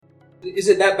Is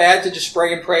it that bad to just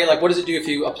spray and pray? Like, what does it do if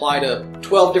you apply to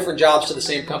 12 different jobs to the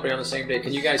same company on the same day?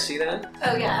 Can you guys see that?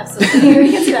 Oh, yeah, absolutely.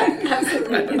 We can see that.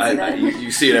 Absolutely. We can see that.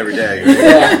 You see it every day.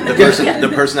 Right? The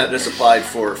person that just applied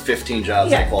for 15 jobs,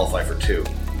 they qualify for 2.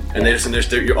 And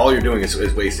all you're doing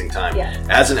is wasting time. Yeah.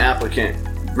 As an applicant,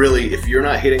 really, if you're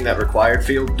not hitting that required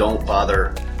field, don't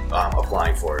bother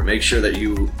applying for it. Make sure that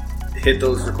you hit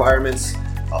those requirements.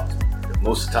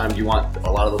 Most of the time, you want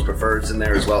a lot of those preferreds in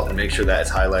there as well, and make sure that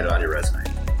it's highlighted on your resume.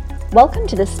 Welcome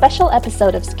to this special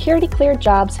episode of Security Cleared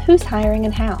Jobs, Who's Hiring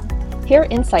and How. Here are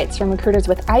insights from recruiters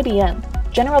with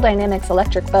IBM, General Dynamics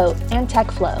Electric Boat, and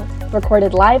TechFlow,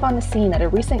 recorded live on the scene at a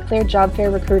recent Cleared Job Fair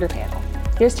recruiter panel.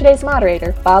 Here's today's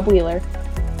moderator, Bob Wheeler.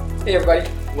 Hey everybody,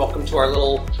 welcome to our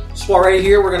little soiree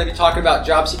here. We're going to be talking about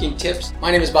job seeking tips. My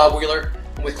name is Bob Wheeler.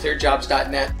 I'm with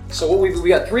clearjobs.net. So we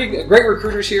got 3 great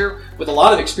recruiters here with a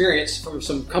lot of experience from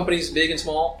some companies, big and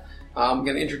small. I'm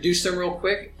going to introduce them real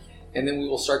quick, and then we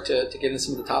will start to get into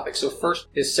some of the topics. So first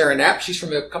is Sarah Knapp. She's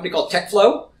from a company called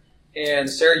TechFlow. And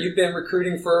Sarah, you've been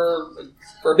recruiting for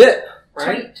a bit,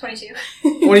 right? 22.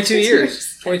 22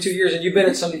 years. 22 years, and you've been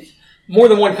at more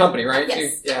than one company, right?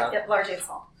 Yes. Yeah. Yep, large and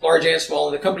small. Large and small.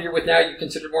 And the company you're with now, you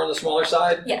consider more on the smaller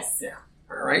side? Yes. Yeah.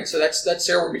 All right. So that's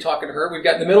Sarah. We'll be talking to her. We've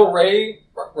got in the middle Ray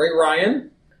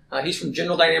Ryan. He's from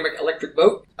General Dynamics Electric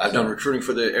Boat. I've done recruiting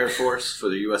for the Air Force, for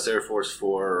the U.S. Air Force,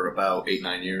 for about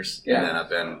 8-9 years. Yeah. And then I've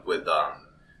been with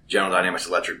General Dynamics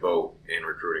Electric Boat in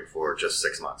recruiting for just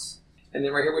 6 months. And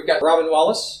then right here we've got Robin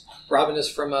Wallace. Robin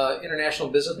is from International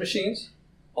Business Machines,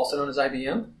 also known as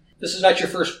IBM. This is not your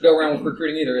first go-around with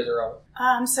recruiting either, is it,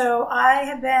 Robin? So I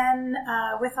have been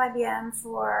with IBM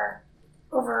for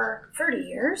over 30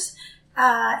 years.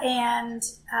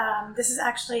 This is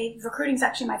recruiting is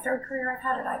actually my 3rd career I've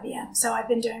had at IBM. So I've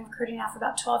been doing recruiting now for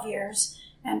about 12 years,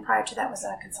 and prior to that was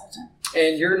a consultant.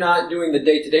 And you're not doing the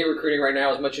day-to-day recruiting right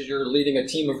now as much as you're leading a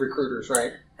team of recruiters,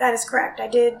 right? That is correct. I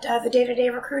did the day-to-day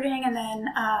recruiting, and then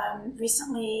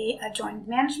recently joined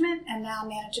management, and now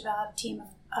manage about a team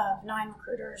of 9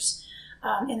 recruiters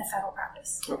in the federal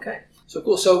practice. Okay. So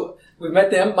cool. So we've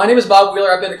met them. My name is Bob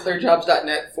Wheeler. I've been at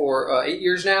clearjobs.net for 8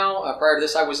 years now. Prior to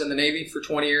this, I was in the Navy for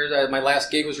 20 years. My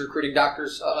last gig was recruiting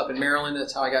doctors up in Maryland.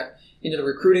 That's how I got into the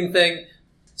recruiting thing.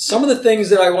 Some of the things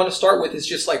that I want to start with is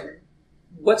just like,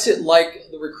 what's it like,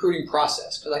 the recruiting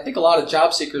process? Because I think a lot of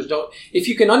job seekers don't. If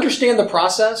you can understand the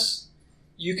process,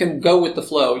 you can go with the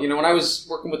flow. You know, when I was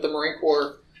working with the Marine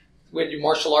Corps, we had to do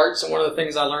martial arts, and one of the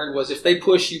things I learned was if they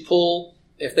push, you pull.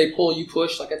 If they pull, you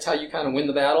push. Like, that's how you kind of win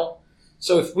the battle.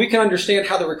 So if we can understand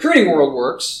how the recruiting world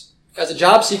works as a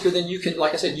job seeker, then you can,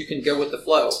 like I said, you can go with the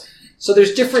flow. So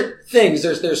there's different things.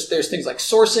 There's things like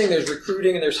sourcing, there's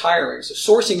recruiting, and there's hiring. So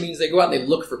sourcing means they go out and they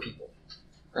look for people,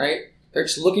 right? They're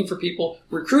just looking for people.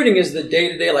 Recruiting is the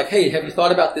day-to-day, like, hey, have you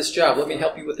thought about this job? Let me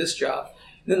help you with this job.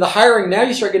 And then the hiring, now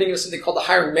you start getting into something called the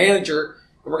hiring manager,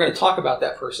 and we're going to talk about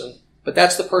that person. But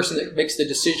that's the person that makes the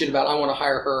decision about I want to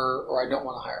hire her or I don't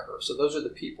want to hire her. So those are the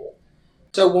people.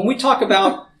 So when we talk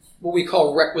about what we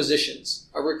call requisitions,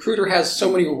 a recruiter has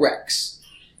so many recs,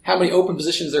 how many open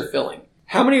positions they're filling.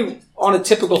 How many, on a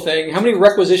typical thing, how many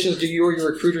requisitions do you or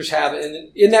your recruiters have?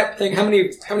 And in that thing, how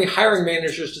many hiring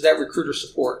managers does that recruiter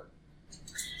support?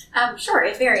 Sure,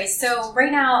 it varies. So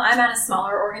right now I'm at a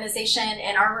smaller organization,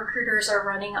 and our recruiters are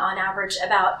running on average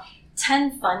about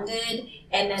 10 funded,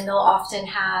 and then they'll often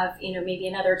have, maybe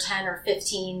another 10 or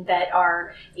 15 that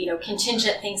are,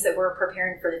 contingent things that we're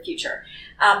preparing for the future.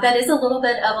 That is a little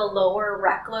bit of a lower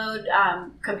rec load,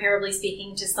 comparably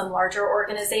speaking to some larger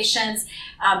organizations,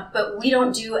 but we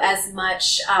don't do as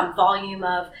much volume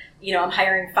of, I'm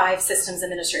hiring 5 systems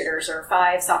administrators or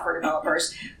 5 software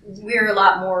developers. We're a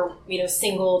lot more,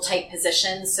 single type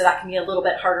positions, so that can be a little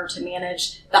bit harder to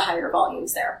manage the higher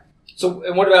volumes there. So,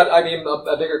 and what about IBM,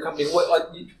 a bigger company?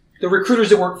 The recruiters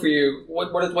that work for you,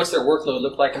 what's their workload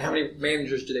look like, and how many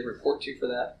managers do they report to for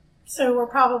that? So we're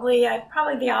probably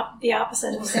the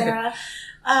opposite of Sarah.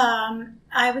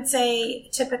 I would say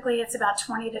typically it's about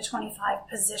 20 to 25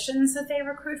 positions that they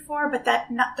recruit for, but that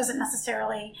doesn't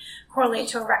necessarily correlate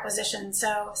to a requisition.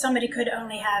 So somebody could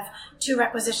only have 2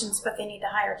 requisitions, but they need to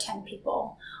hire 10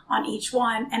 people on each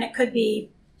one, and it could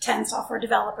be 10 software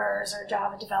developers or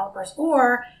Java developers,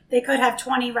 or they could have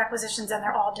 20 requisitions and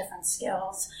they're all different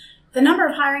skills. The number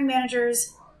of hiring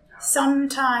managers,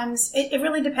 sometimes it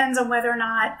really depends on whether or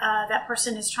not that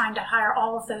person is trying to hire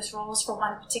all of those roles for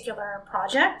one particular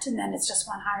project, and then it's just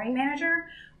one hiring manager,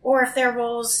 or if their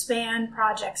roles span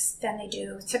projects, then they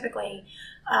do typically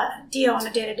deal on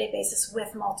a day-to-day basis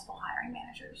with multiple hiring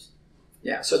managers.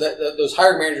 Yeah, so those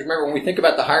hiring managers, remember when we think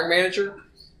about the hiring manager,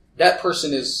 that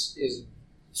person is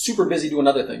super busy doing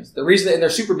other things. The reason, and they're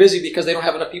super busy because they don't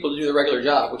have enough people to do the regular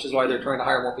job, which is why they're trying to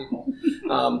hire more people.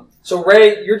 So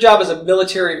Ray, your job as a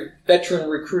military veteran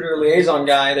recruiter liaison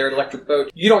guy there at Electric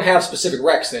Boat, you don't have specific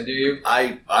recs then, do you?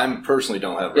 I personally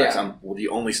don't have recs. I'm the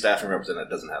only staffing representative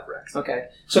that doesn't have recs. Okay.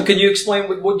 So can you explain,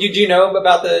 what do you know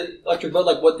about the Electric Boat,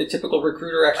 like what the typical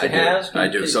recruiter actually has? I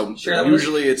do. So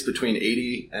usually it's between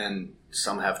 80 and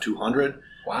some have 200.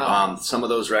 Wow. Some of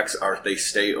those recs they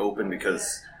stay open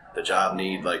because the job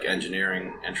need, like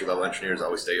engineering, entry-level engineers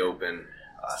always stay open.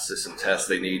 System tests,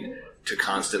 they need to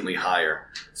constantly hire.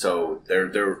 So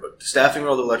their staffing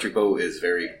role at the Electric Boat is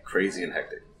very crazy and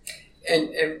hectic.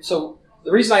 And so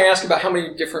the reason I ask about how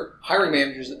many different hiring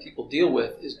managers that people deal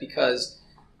with is because,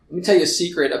 let me tell you a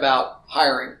secret about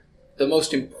hiring. The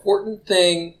most important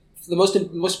thing, the most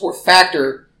important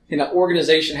factor in an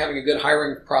organization having a good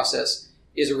hiring process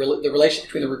is the relationship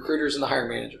between the recruiters and the hiring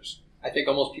managers. I think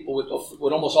almost people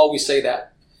would almost always say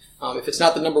that. If it's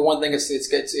not the number one thing,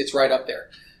 it's right up there.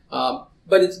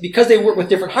 But it's because they work with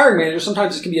different hiring managers.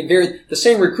 Sometimes it can be the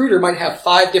same recruiter might have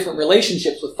 5 different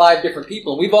relationships with 5 different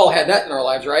people. And we've all had that in our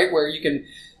lives, right? Where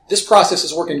this process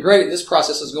is working great, and this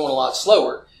process is going a lot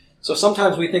slower. So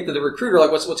sometimes we think that the recruiter,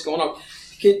 like, what's going on?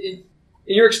 In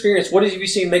your experience, what have you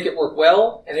seen make it work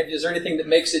well? And is there anything that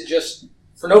makes it just,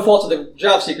 for no fault of the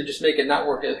job seeker, just make it not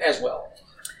work as well?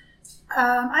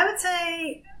 I would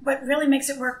say what really makes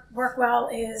it work well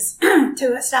is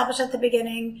to establish at the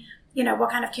beginning, what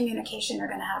kind of communication you're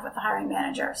going to have with the hiring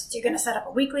managers. So you're going to set up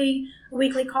a weekly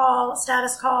call, a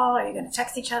status call. Are you going to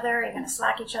text each other? Are you going to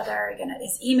Slack each other?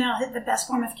 Is email the best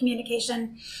form of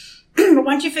communication? But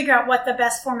once you figure out what the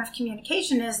best form of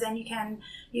communication is, then you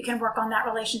can work on that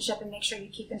relationship and make sure you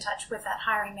keep in touch with that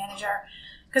hiring manager.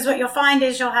 Because what you'll find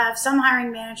is you'll have some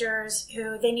hiring managers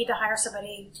who they need to hire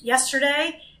somebody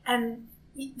yesterday, and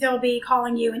they'll be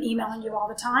calling you and emailing you all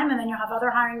the time. And then you'll have other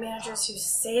hiring managers who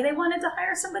say they wanted to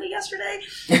hire somebody yesterday,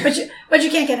 but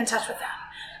you can't get in touch with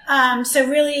them. So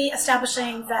really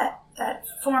establishing that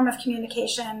form of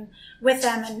communication with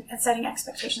them and setting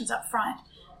expectations up front.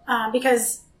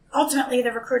 Because ultimately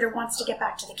the recruiter wants to get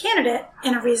back to the candidate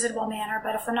in a reasonable manner,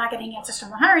 but if they're not getting answers from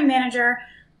the hiring manager,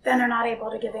 then they're not able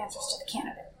to give answers to the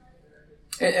candidate.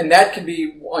 And that can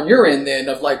be on your end then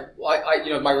of like,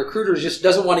 my recruiter just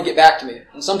doesn't want to get back to me.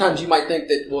 And sometimes you might think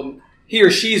that, well, he or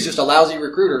she's just a lousy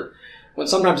recruiter. When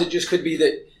sometimes it just could be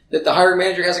that the hiring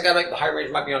manager hasn't got the hiring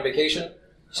manager might be on vacation.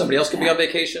 Somebody else could be on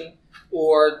vacation.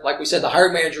 Or like we said, the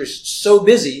hiring manager is so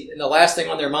busy and the last thing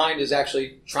on their mind is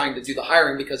actually trying to do the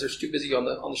hiring because they're too busy on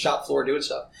the shop floor doing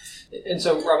stuff. And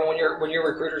so, Robin, when your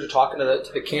recruiters are talking to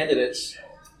the candidates,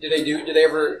 do they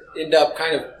ever end up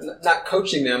kind of not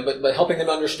coaching them, but helping them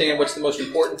understand what's the most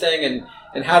important thing,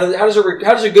 and how does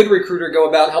a good recruiter go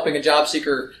about helping a job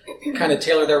seeker kind of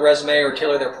tailor their resume or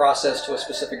tailor their process to a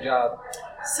specific job?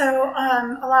 So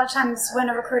a lot of times when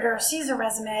a recruiter sees a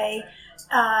resume,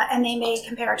 and they may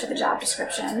compare it to the job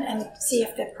description and see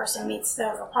if the person meets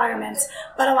the requirements,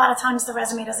 but a lot of times the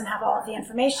resume doesn't have all of the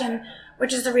information,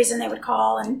 which is the reason they would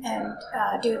call and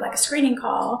do like a screening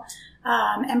call.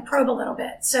 And probe a little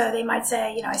bit. So they might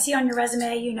say, I see on your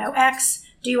resume, you know X.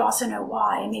 Do you also know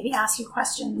Y? And maybe ask you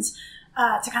questions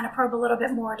to kind of probe a little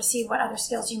bit more to see what other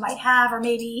skills you might have, or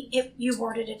maybe if you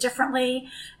worded it differently,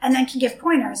 and then can give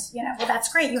pointers. Well,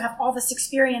 that's great. You have all this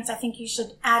experience. I think you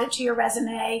should add it to your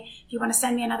resume. If you want to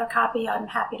send me another copy, I'm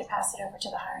happy to pass it over to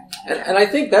the hiring manager. And I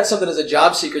think that's something as a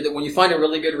job seeker that when you find a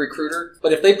really good recruiter,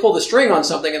 but if they pull the string on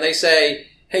something and they say,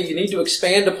 hey, you need to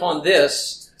expand upon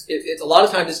this, a lot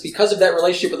of times it's because of that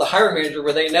relationship with the hiring manager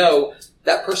where they know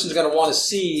that person's going to want to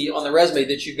see on the resume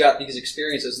that you've got these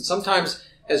experiences. And sometimes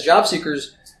as job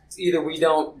seekers, either we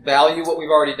don't value what we've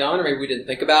already done, or maybe we didn't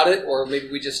think about it, or maybe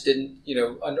we just didn't,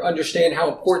 understand how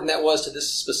important that was to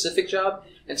this specific job,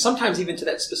 and sometimes even to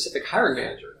that specific hiring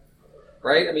manager,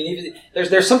 right? I mean, even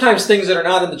there's sometimes things that are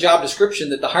not in the job description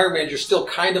that the hiring manager is still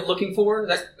kind of looking for. Is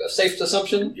that a safe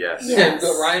assumption? Yes. Yeah,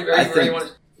 Ryan,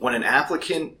 when an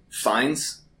applicant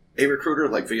finds a recruiter,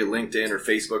 like via LinkedIn or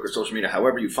Facebook or social media,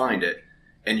 however you find it,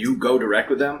 and you go direct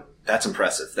with them, that's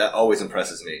impressive. That always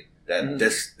impresses me. That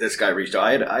this guy reached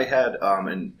out. I had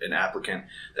an applicant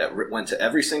that went to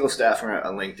every single staffer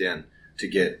on LinkedIn to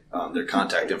get their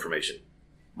contact information.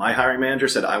 My hiring manager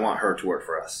said, "I want her to work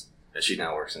for us," and she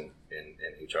now works in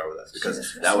HR with us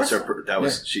because that was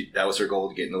her goal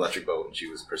to get an Electric Boat, and she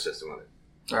was persistent with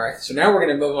it. All right, so now we're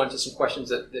going to move on to some questions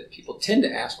that people tend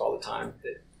to ask all the time.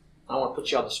 That I don't want to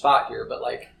put you on the spot here, but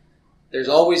there's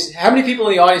always, how many people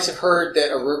in the audience have heard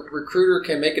that a recruiter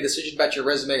can make a decision about your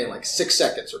resume in 6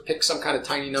 seconds or pick some kind of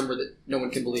tiny number that no one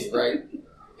can believe, right? You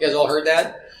guys all heard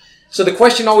that? So the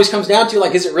question always comes down to,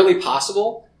 is it really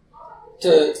possible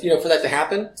for that to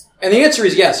happen? And the answer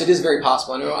is yes, it is very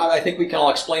possible. I think we can all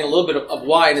explain a little bit of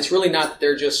why, and it's really not that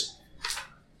they're just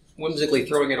whimsically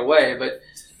throwing it away, but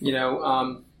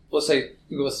let's say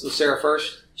we go with Sarah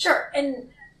first. Sure. And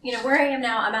where I am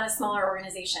now, I'm at a smaller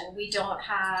organization. We don't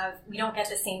get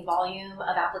the same volume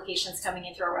of applications coming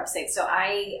in through our website. So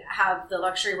I have the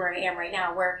luxury where I am right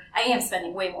now, where I am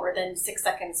spending way more than 6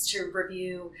 seconds to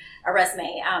review a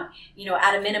resume.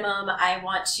 At a minimum,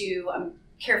 I'm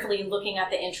carefully looking at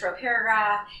the intro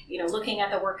paragraph, looking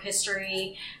at the work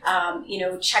history,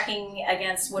 checking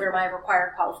against what are my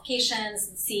required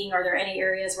qualifications, seeing are there any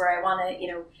areas where I want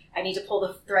to, I need to pull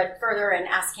the thread further and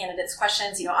ask candidates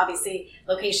questions, obviously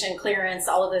location, clearance,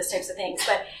 all of those types of things.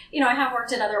 But, I have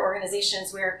worked in other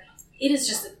organizations where it is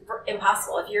just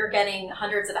impossible. If you're getting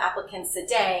hundreds of applicants a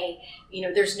day,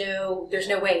 there's no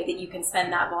way that you can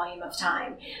spend that volume of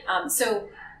time. So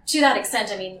to that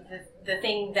extent, I mean, the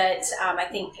thing that I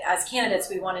think as candidates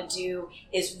we want to do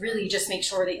is really just make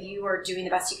sure that you are doing the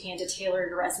best you can to tailor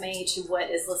your resume to what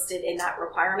is listed in that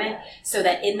requirement, so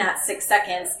that in that 6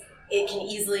 seconds, it can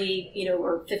easily,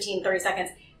 or 15, 30 seconds,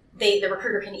 the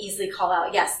recruiter can easily call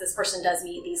out, yes, this person does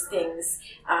meet these things,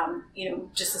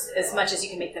 just as much as you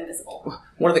can make them visible.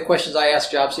 One of the questions I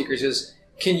ask job seekers is,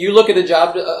 can you look at a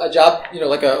job,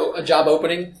 like a job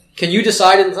opening? Can you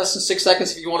decide in less than 6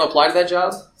 seconds if you want to apply to that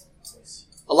job?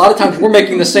 A lot of times we're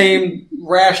making the same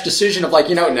rash decision of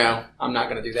no, I'm not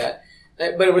going to do that.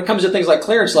 But when it comes to things like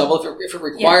clearance level, if it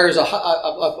requires a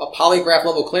polygraph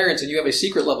level clearance and you have a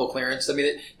secret level clearance, I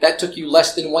mean, that took you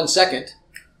less than 1 second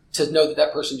to know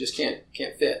that person just can't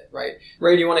fit, right?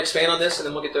 Ray, do you want to expand on this, and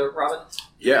then we'll get to Robin?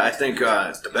 Yeah, I think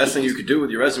the best thing you could do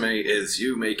with your resume is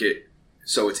you make it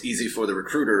so it's easy for the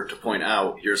recruiter to point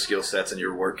out your skill sets and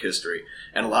your work history.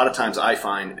 And a lot of times I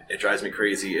find it drives me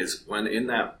crazy is when in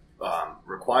that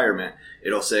requirement,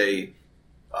 it'll say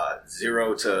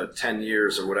 0 to 10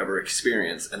 years or whatever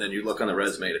experience, and then you look on the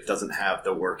resume and it doesn't have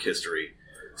the work history.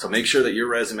 So make sure that your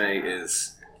resume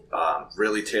is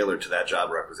really tailored to that job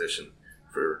requisition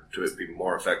to be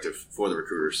more effective for the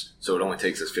recruiters. So it only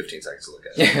takes us 15 seconds to look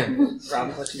at it.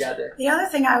 Robin, what you got there? The other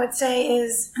thing I would say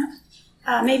is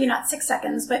maybe not 6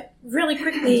 seconds, but really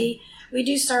quickly, we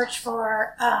do search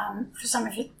for some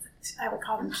of you, I would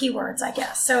call them keywords, I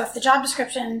guess. So if the job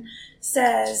description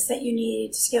says that you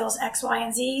need skills X, Y,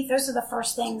 and Z, those are the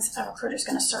first things a recruiter is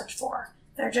going to search for.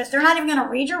 They're not even going to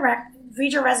read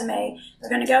your resume.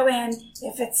 They're going to go in,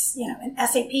 if it's an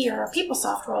SAP or a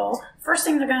PeopleSoft role, first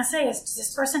thing they're going to say is, does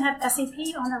this person have SAP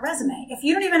on their resume? If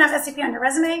you don't even have SAP on your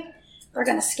resume, they're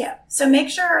going to skip. So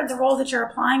make sure the role that you're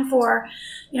applying for,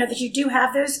 that you do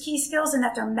have those key skills and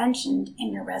that they're mentioned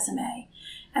in your resume.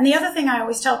 And the other thing I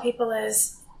always tell people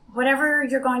is, whatever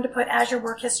you're going to put as your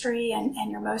work history and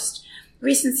your most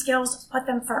recent skills, put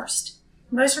them first.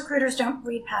 Most recruiters don't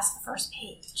read past the first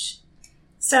page.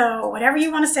 So whatever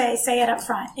you want to say it up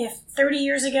front. If 30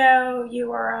 years ago you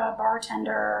were a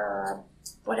bartender or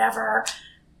whatever,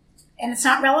 and it's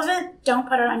not relevant, don't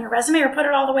put it on your resume or put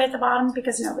it all the way at the bottom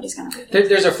because nobody's going to read it.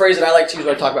 There's a phrase that I like to use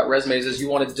when I talk about resumes is you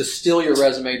want to distill your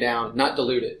resume down, not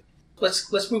dilute it.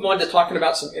 Let's move on to talking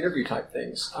about some interview type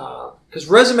things. Because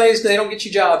resumes, they don't get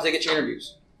you jobs, they get you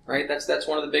interviews, right? That's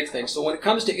one of the big things. So when it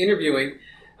comes to interviewing,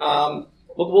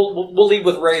 we'll lead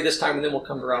with Ray this time and then we'll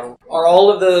come to Robin. Are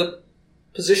all of the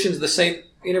positions the same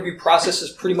interview process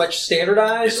is pretty much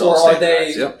standardized, or are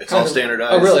they? Yep, it's all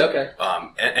standardized. Oh, really? Okay.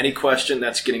 Any question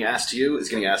that's getting asked to you is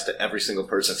getting asked to every single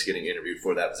person that's getting interviewed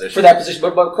for that position. For that position,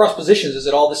 but across positions, is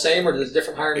it all the same, or does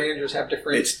different hiring managers have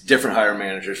different? It's different hiring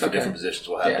managers for different positions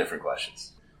will have different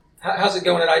questions. How's it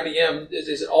going at IBM?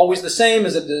 Is it always the same?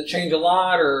 Does it change a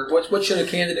lot, or what should a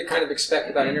candidate kind of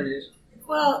expect about interviews?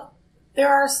 Well,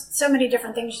 there are so many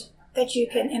different things that you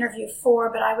can interview for,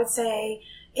 but I would say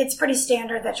it's pretty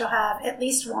standard that you'll have at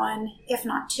least one, if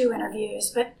not two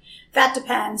interviews, but that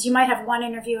depends. You might have one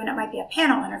interview and it might be a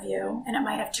panel interview and it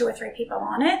might have 2 or 3 people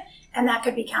on it, and that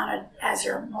could be counted as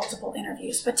your multiple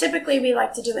interviews. But typically we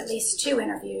like to do at least 2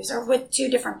 interviews or with 2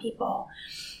 different people.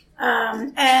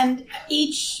 And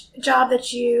each job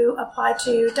that you apply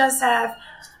to does have,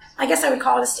 I guess I would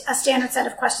call it a standard set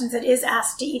of questions that is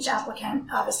asked to each applicant,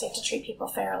 obviously to treat people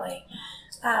fairly.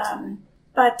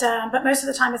 But most of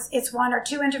the time it's 1 or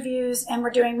 2 interviews, and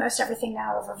we're doing most everything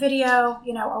now over video,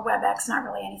 or WebEx, not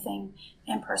really anything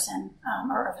in person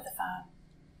or over the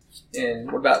phone.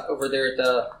 And what about over there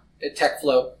at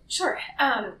TechFlow? Sure.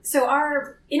 So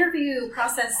our interview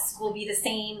process will be the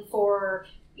same for,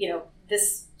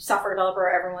 this software developer.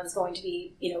 Everyone's going to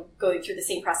be, going through the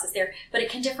same process there, but it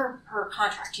can differ per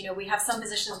contract. We have some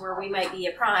positions where we might be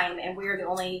a prime and we're the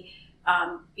only,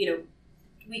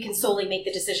 we can solely make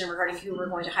the decision regarding who we're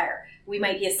going to hire. We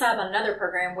might be a sub on another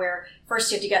program where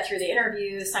first you have to get through the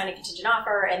interview, sign a contingent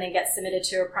offer, and then get submitted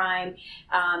to a prime,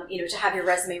 to have your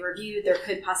resume reviewed. There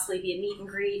could possibly be a meet and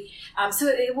greet. So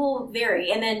it will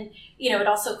vary. And then, it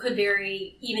also could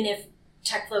vary even if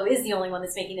TechFlow is the only one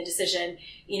that's making the decision.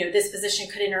 This position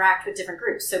could interact with different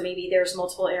groups. So maybe there's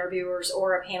multiple interviewers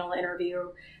or a panel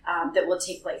interview that will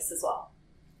take place as well.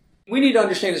 We need to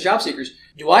understand as job seekers,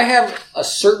 do I have a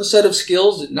certain set of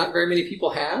skills that not very many people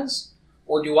has?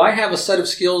 Or do I have a set of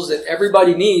skills that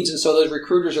everybody needs, and so those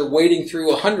recruiters are wading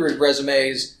through 100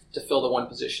 resumes to fill the one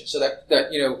position? So that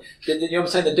what I'm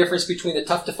saying, the difference between the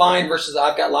tough to find versus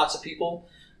I've got lots of people.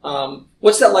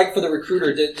 What's that like for the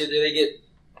recruiter? Do they get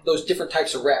those different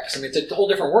types of recs? I mean, it's a whole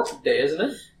different work day, isn't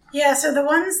it? Yeah, so the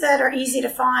ones that are easy to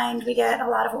find, we get a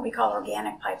lot of what we call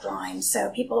organic pipelines. So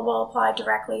people will apply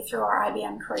directly through our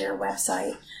IBM career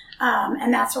website.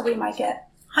 And that's where we might get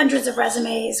hundreds of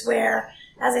resumes where,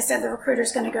 as I said, the recruiter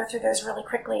is going to go through those really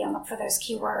quickly and look for those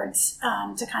keywords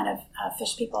to kind of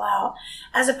fish people out,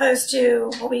 as opposed to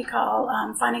what we call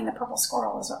finding the purple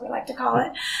squirrel is what we like to call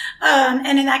it.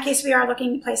 And in that case, we are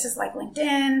looking at places like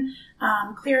LinkedIn,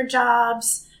 Clear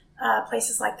Jobs,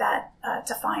 places like that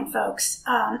to find folks.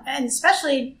 And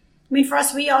especially, for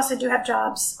us, we also do have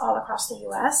jobs all across the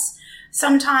U.S.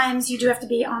 Sometimes you do have to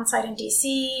be on site in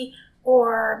D.C.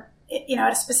 or,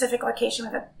 at a specific location.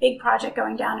 We have a big project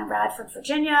going down in Radford,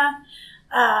 Virginia.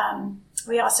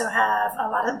 We also have a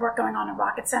lot of work going on in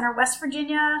Rocket Center, West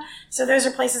Virginia. So those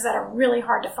are places that are really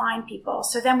hard to find people.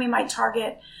 So then we might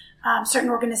target certain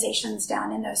organizations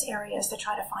down in those areas to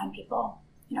try to find people,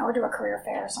 or do a career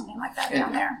fair or something like that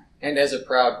down there. And as a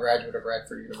proud graduate of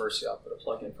Radford University, I'll put a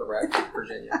plug in for Radford,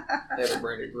 Virginia. They have a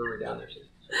branded brewery down there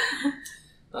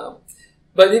too.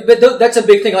 But that's a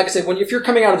big thing. Like I said, if you're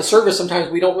coming out of the service, sometimes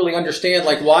we don't really understand,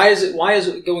 like, why is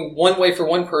it going one way for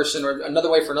one person or another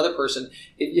way for another person?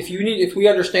 If we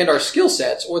understand our skill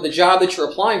sets or the job that you're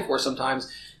applying for,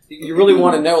 sometimes you really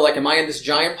want to know, like, am I in this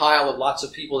giant pile of lots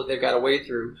of people that they've got to wade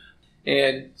through?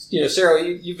 And, Sarah,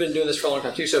 you've been doing this for a long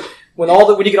time too. So when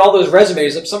you get all those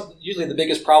resumes, usually the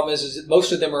biggest problem is that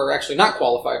most of them are actually not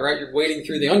qualified, right? You're wading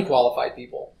through the unqualified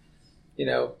people,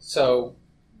 So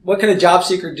what can a job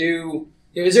seeker do?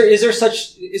 Is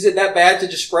it that bad to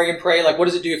just spray and pray? Like, what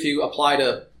does it do if you apply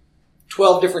to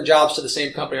 12 different jobs to the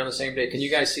same company on the same day? Can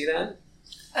you guys see that?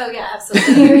 Oh yeah,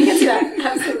 absolutely. We can see that.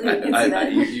 Absolutely, we can see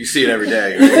that. You see it every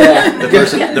day. Yeah.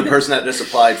 The person that just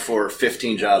applied for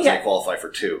 15 jobs and qualify for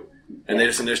 2. And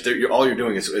all you're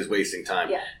doing is wasting time.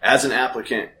 Yeah. As an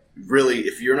applicant, really,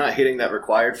 if you're not hitting that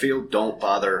required field, don't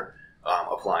bother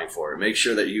applying for it. Make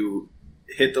sure that you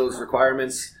hit those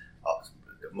requirements.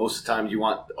 Most of the time, you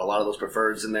want a lot of those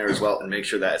preferreds in there as well, and make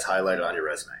sure that it's highlighted on your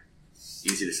resume.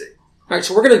 Easy to see. All right,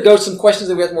 so we're going to go to some questions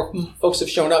that we have more folks have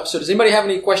shown up. So does anybody have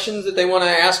any questions that they want to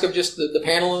ask of just the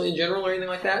panel in general or anything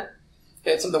like that?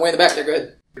 Okay, it's the way in the back there. Go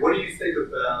ahead. What do you think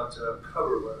about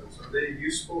cover letters? Are they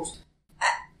useful?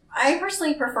 I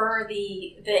personally prefer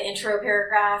the intro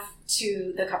paragraph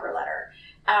to the cover letter.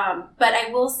 But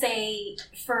I will say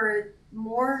for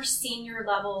more senior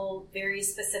level, very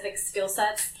specific skill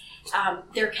sets,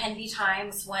 there can be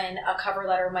times when a cover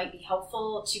letter might be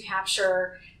helpful to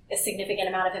capture a significant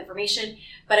amount of information.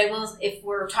 But I will, if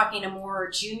we're talking a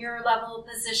more junior level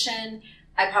position,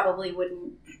 I probably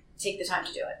wouldn't take the time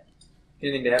to do it.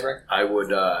 Anything to add, Rick? I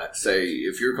would say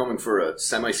if you're coming for a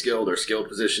semi-skilled or skilled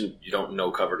position, you don't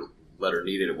know cover letter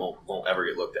needed. It won't ever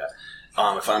get looked at.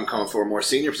 If I'm coming for a more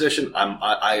senior position,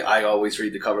 I always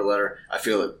read the cover letter. I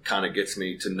feel it kind of gets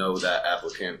me to know that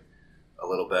applicant a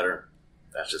little better.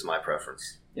 That's just my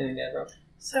preference. Anything to add, Rob?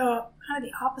 So kind of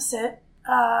the opposite.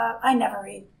 I never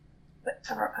read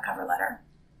a cover letter.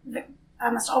 I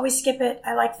must always skip it.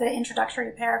 I like the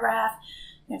introductory paragraph.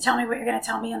 Tell me what you're going to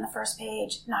tell me on the first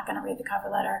page. Not going to read the cover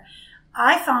letter.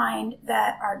 I find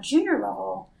that our junior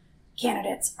level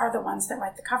candidates are the ones that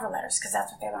write the cover letters because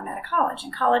that's what they learn out of college.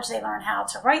 In college, they learn how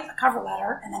to write a cover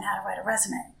letter and then how to write a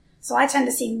resume. So I tend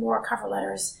to see more cover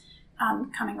letters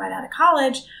coming right out of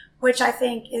college, which I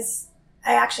think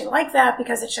I actually like that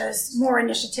because it shows more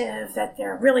initiative, that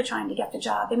they're really trying to get the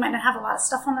job. They might not have a lot of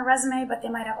stuff on the resume, but they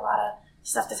might have a lot of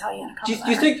stuff to tell you in a cover letter.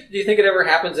 Do you think it ever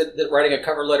happens that writing a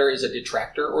cover letter is a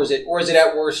detractor, or is it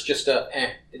at worst just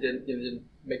it didn't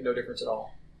make no difference at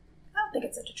all? I don't think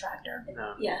it's a detractor.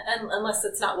 No. Yeah, unless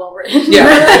it's not well written. Yeah.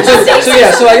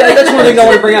 so that's one thing I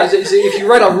want to bring out. Is if you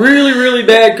write a really, really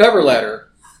bad cover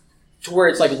letter to where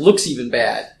it's like looks even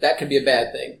bad, that can be a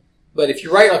bad thing. But if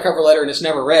you write a cover letter and it's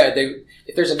never read,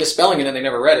 if there's a misspelling in it, they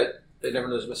never read it. They never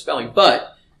know there's a misspelling.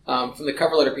 But from the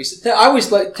cover letter piece, I always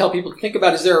tell people to think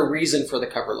about, is there a reason for the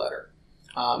cover letter?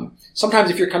 Sometimes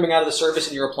if you're coming out of the service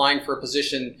and you're applying for a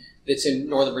position that's in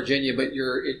Northern Virginia, but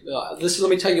let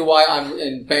me tell you why I'm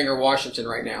in Bangor, Washington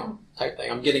right now, type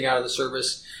thing. I'm getting out of the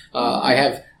service.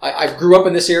 I grew up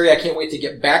in this area. I can't wait to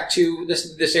get back to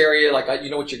this area. Like, you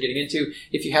know what you're getting into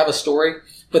if you have a story.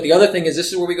 But the other thing is,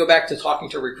 this is where we go back to talking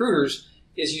to recruiters,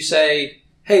 is you say,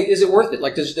 hey, is it worth it?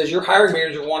 Like, does your hiring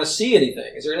manager want to see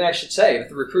anything? Is there anything I should say? And if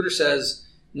the recruiter says,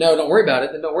 no, don't worry about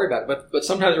it, then don't worry about it. But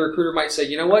sometimes a recruiter might say,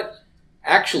 you know what?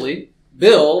 Actually,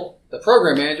 Bill, the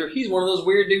program manager, he's one of those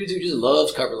weird dudes who just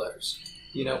loves cover letters.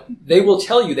 You know, they will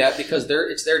tell you that because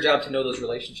it's their job to know those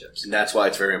relationships. And that's why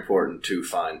it's very important to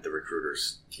find the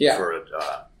recruiters for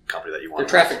a company that you want. They're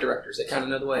traffic directors. They kind of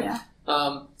know the way. Yeah.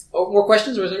 More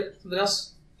questions, or is there something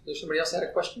else? Is there somebody else that had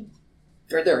a question?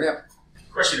 Right there, yeah.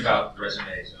 Question about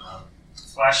resumes.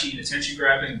 Flashy and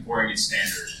attention-grabbing, boring and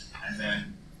standard. And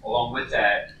then along with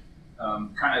that,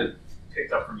 kind of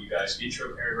picked up from you guys,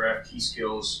 intro paragraph, key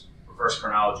skills, reverse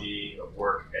chronology of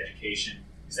work, education.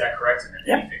 Is that correct? And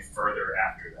then anything further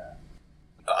after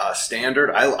that?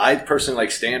 Standard. I personally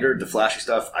like standard. The flashy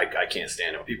stuff, I can't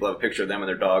stand it. When people have a picture of them and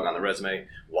their dog on the resume,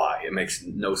 why? It makes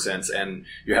no sense. And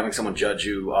you're having someone judge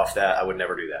you off that. I would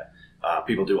never do that.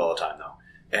 People do all the time, though.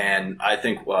 And I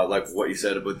think, like what you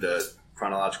said with the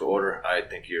chronological order, I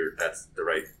think that's the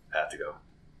right path to go.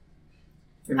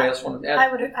 Anybody else want to add?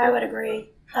 I would agree.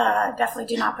 Definitely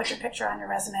do not put your picture on your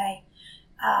resume.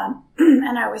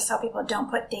 And I always tell people, don't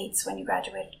put dates when you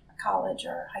graduated college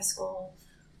or high school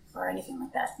or anything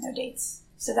like that. No dates.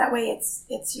 So that way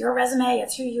it's your resume,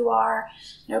 it's who you are,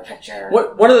 no picture.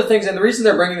 One of the things, and the reason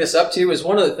they're bringing this up too, is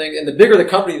one of the things, and the bigger the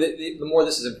company, the more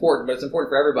this is important, but it's important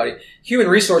for everybody. Human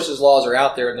resources laws are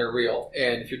out there and they're real.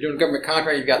 And if you're doing government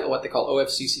contract, you've got what they call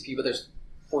OFCCP, but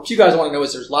what you guys want to know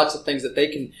is there's lots of things that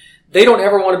they don't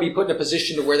ever want to be put in a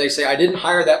position to where they say, I didn't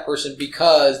hire that person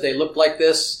because they looked like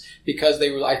this, because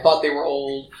I thought they were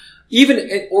old. Even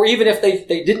if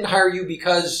they didn't hire you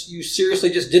because you seriously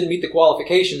just didn't meet the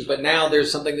qualifications, but now there's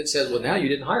something that says, well, now you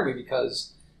didn't hire me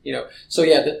because, So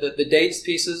yeah, the dates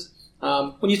pieces.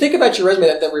 When you think about your resume,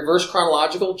 that reverse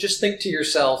chronological, just think to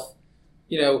yourself,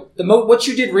 what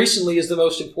you did recently is the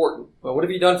most important. Well, what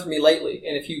have you done for me lately?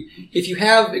 And if you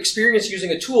have experience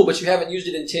using a tool, but you haven't used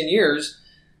it in 10 years,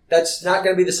 that's not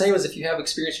going to be the same as if you have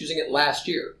experience using it last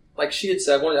year. Like she had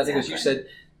said, I think as you said,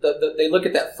 they look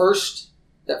at that first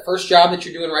job that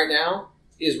you're doing right now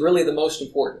is really the most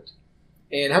important.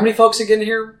 And how many folks again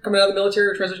here coming out of the military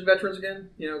or transition veterans again?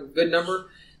 Good number.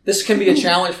 This can be a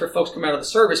challenge for folks coming out of the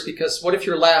service, because what if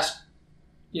your last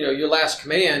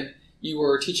command, you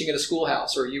were teaching at a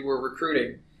schoolhouse or you were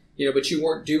recruiting, but you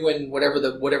weren't doing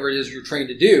whatever it is you're trained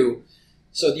to do.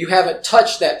 So you haven't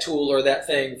touched that tool or that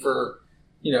thing for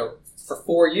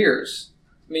 4 years.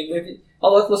 I mean, maybe,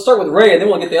 let's start with Ray, and then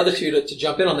we'll get the other two to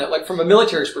jump in on that. Like from a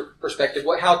military perspective,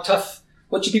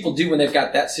 what should people do when they've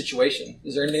got that situation?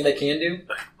 Is there anything they can do?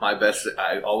 My best,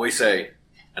 I always say,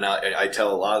 and I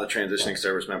tell a lot of the transitioning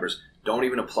service members, don't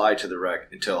even apply to the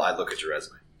rec until I look at your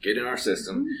resume. Get in our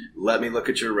system. Mm-hmm. Let me look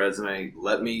at your resume.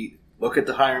 Let me look at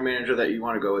the hiring manager that you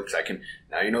want to go with. Because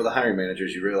now you know the hiring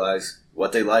managers, you realize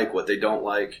what they like, what they don't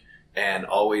like. And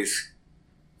always,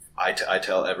 I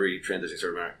tell every transitioning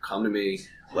service member, come to me.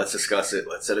 Let's discuss it.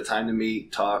 Let's set a time to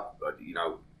meet, talk.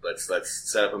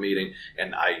 Let's set up a meeting,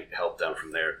 and I help them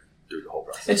from there through the whole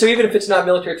process. And so, even if it's not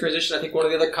military transition, I think one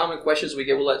of the other common questions we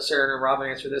get, we'll let Sarah and Robin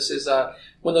answer this, is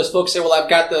when those folks say, "Well, I've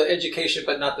got the education,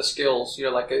 but not the skills."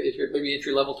 Like if you're maybe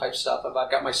entry level type stuff.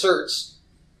 I've got my certs,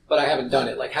 but I haven't done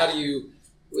it. Like,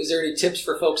 is there any tips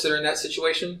for folks that are in that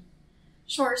situation?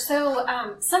 Sure. So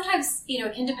sometimes,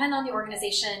 it can depend on the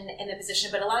organization and the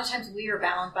position, but a lot of times we are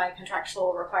bound by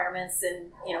contractual requirements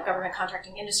and, government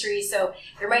contracting industry. So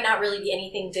there might not really be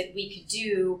anything that we could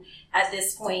do at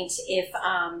this point if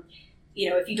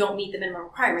you don't meet the minimum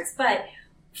requirements. But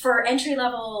for entry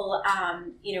level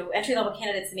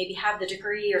candidates that maybe have the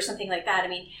degree or something like that,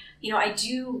 I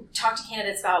do talk to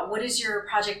candidates about what is your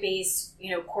project-based,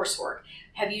 coursework.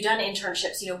 Have you done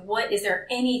internships? Is there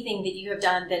anything that you have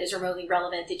done that is remotely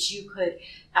relevant that you could,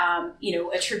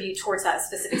 attribute towards that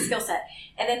specific skill set?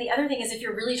 And then the other thing is, if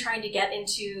you're really trying to get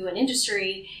into an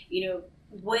industry,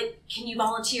 what can you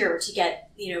volunteer to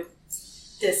get,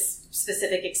 this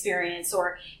specific experience,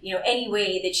 or, any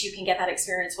way that you can get that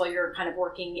experience while you're kind of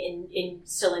working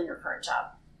still in your current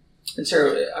job. And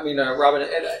Sarah, Robin,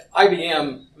 at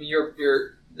IBM,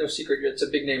 you're no secret, it's a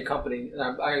big name company, and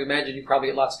I imagine you probably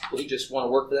get lots of people who just want to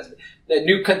work for that. The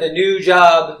new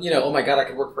job, oh my God, I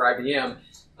could work for IBM.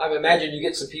 I imagine you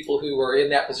get some people who are in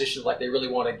that position, like they really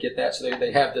want to get that, so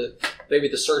they have maybe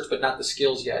the certs but not the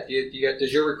skills yet.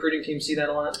 Does your recruiting team see that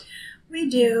a lot? We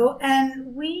do,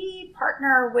 and we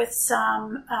partner with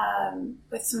some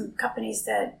companies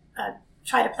that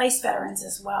try to place veterans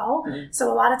as well. Mm-hmm.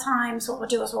 So a lot of times, what we'll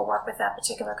do is we'll work with that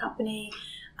particular company,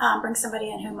 bring somebody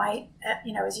in who might,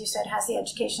 as you said, has the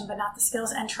education but not the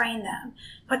skills, and train them,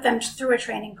 put them through a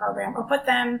training program, or put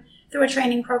them through a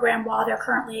training program while they're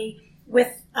currently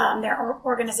with their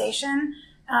organization,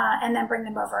 and then bring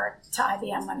them over to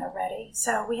IBM when they're ready.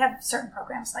 So we have certain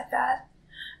programs like that.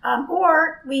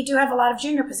 Or we do have a lot of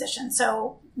junior positions.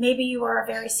 So maybe you are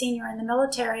very senior in the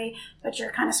military, but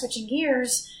you're kind of switching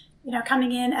gears.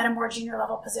 Coming in at a more junior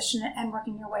level position and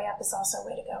working your way up is also a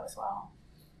way to go as well.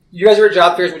 You guys are at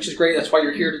job fairs, which is great. That's why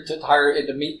you're here to hire and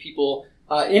to meet people.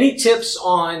 Any tips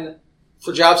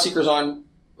for job seekers on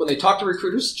when they talk to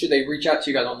recruiters? Should they reach out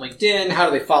to you guys on LinkedIn? How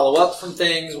do they follow up from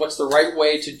things? What's the right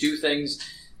way to do things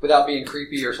without being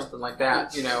creepy or something like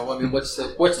that? What's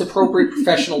the appropriate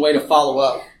professional way to follow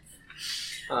up?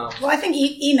 Well, I think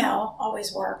email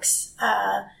always works.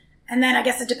 And then I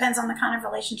guess it depends on the kind of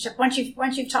relationship. Once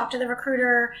you've talked to the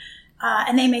recruiter,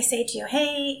 and they may say to you,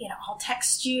 hey, I'll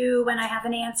text you when I have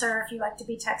an answer if you like to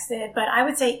be texted. But I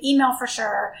would say email for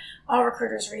sure. All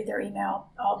recruiters read their email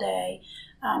all day,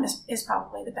 is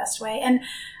probably the best way. And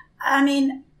I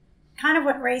mean, kind of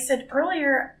what Ray said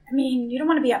earlier, you don't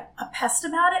want to be a pest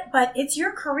about it, but it's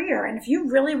your career. And if you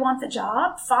really want the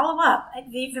job, follow up.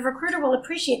 The recruiter will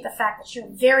appreciate the fact that you're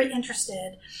very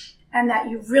interested and that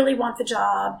you really want the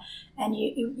job, and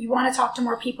you want to talk to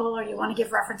more people, or you want to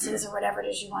give references, or whatever it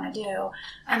is you want to do.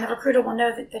 And the recruiter will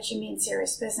know that you mean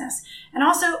serious business. And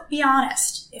also, be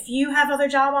honest. If you have other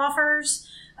job offers,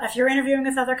 if you're interviewing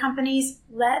with other companies,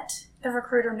 let the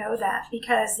recruiter know that,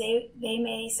 because they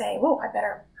may say, whoa, I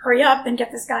better hurry up and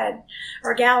get this guy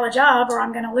or gal a job, or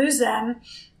I'm going to lose them.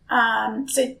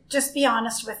 So just be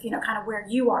honest with, kind of where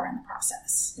you are in the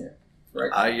process. Yeah. Right.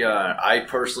 I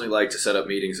personally like to set up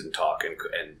meetings and talk and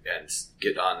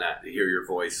get on that, hear your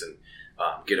voice, and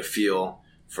get a feel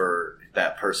for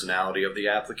that personality of the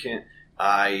applicant.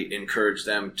 I encourage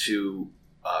them to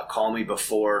call me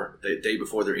before the day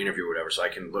before their interview or whatever, so I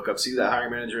can look up, see who that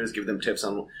hiring manager is, give them tips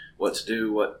on what to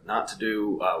do, what not to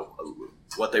do,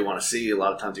 what they want to see. A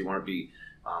lot of times you want to be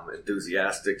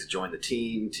enthusiastic to join the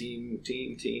team.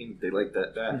 They like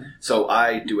that. Mm-hmm. So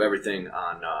I do everything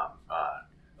on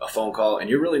a phone call, and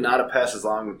you're really not a pest as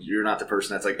long as you're not the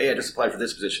person that's like, hey, I just applied for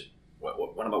this position.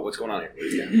 What about what's going on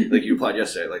here? Like you applied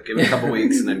yesterday. Like give it a couple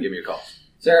weeks and then give me a call.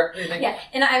 Sarah, anything? Yeah,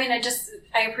 and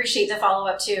I appreciate the follow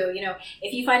up too.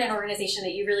 If you find an organization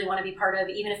that you really want to be part of,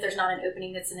 even if there's not an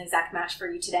opening that's an exact match for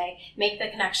you today, make the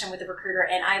connection with the recruiter.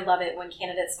 And I love it when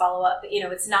candidates follow up.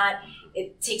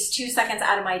 It takes 2 seconds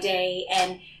out of my day,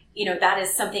 and that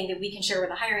is something that we can share with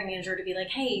a hiring manager to be like,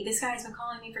 hey, this guy's been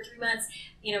calling me for 3 months.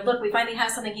 Look, we finally have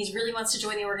something. He really wants to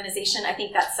join the organization. I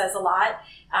think that says a lot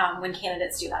when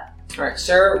candidates do that. All right,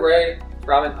 Sarah, Ray,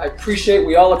 Robin,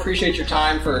 we all appreciate your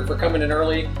time for coming in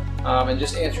early and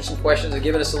just answering some questions and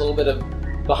giving us a little bit of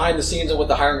behind the scenes of what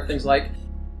the hiring thing's like.